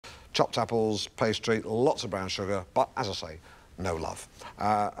chopped apples, pastry, lots of brown sugar, but, as I say, no love.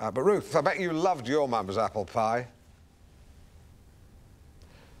 But Ruth, I bet you loved your mum's apple pie.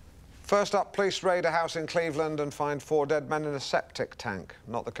 First up, police raid a house in Cleveland and find 4 dead men in a septic tank.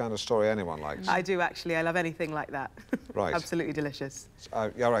 Not the kind of story anyone likes. I do, actually. I love anything like that. Right. Absolutely delicious.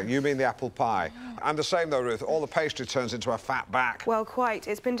 Yeah, right. You mean the apple pie. And the same, though, Ruth. All the pastry turns into a fat back. Well, quite.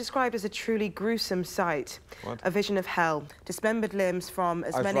 It's been described as a truly gruesome sight. What? A vision of hell. Dismembered limbs from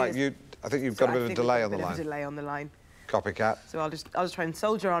as many right. as... I think you've got a bit of a delay on the line. A bit of a delay on the line. Copycat. So I'll just try and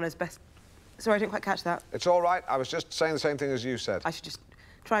soldier on as best... Sorry, I didn't quite catch that. It's all right. I was just saying the same thing as you said. I should just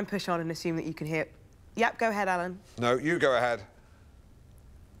try and push on and assume that you can hear... Yep, go ahead, Alan. No, you go ahead.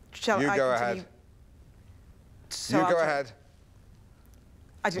 Shall you I go continue? ahead. So you I'll go try... ahead.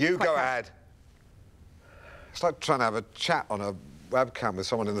 I didn't You quite go catch... ahead. It's like trying to have a chat on a webcam with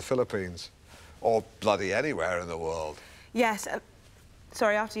someone in the Philippines. Or bloody anywhere in the world. Yes,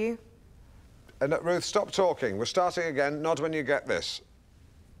 sorry, after you. Ruth, stop talking. We're starting again. Nod when you get this.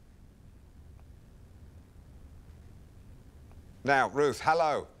 Now, Ruth,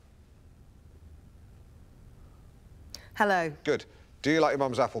 hello. Hello. Good. Do you like your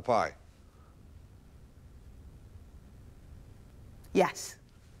mum's apple pie? Yes.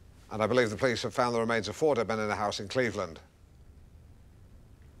 And I believe the police have found the remains of 4 dead men in a house in Cleveland.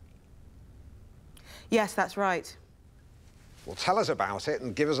 Yes, that's right. Well, tell us about it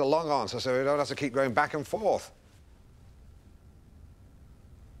and give us a long answer so we don't have to keep going back and forth.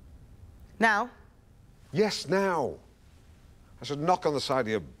 Now? Yes, now. I should knock on the side of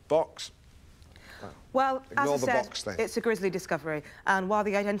your box. Well, Ignore as the I said, box thing. it's a grisly discovery, and while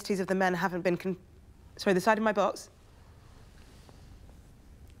the identities of the men haven't been Sorry, the side of my box?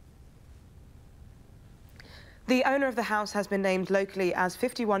 The owner of the house has been named locally as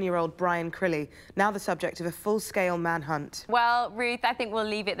 51-year-old Brian Crilly, now the subject of a full-scale manhunt. Well, Ruth, I think we'll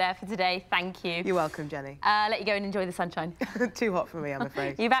leave it there for today. Thank you. You're welcome, Jenny. Let you go and enjoy the sunshine. Too hot for me, I'm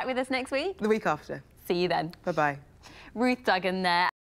afraid. You back with us next week? The week after. See you then. Bye-bye. Ruth Duggan there.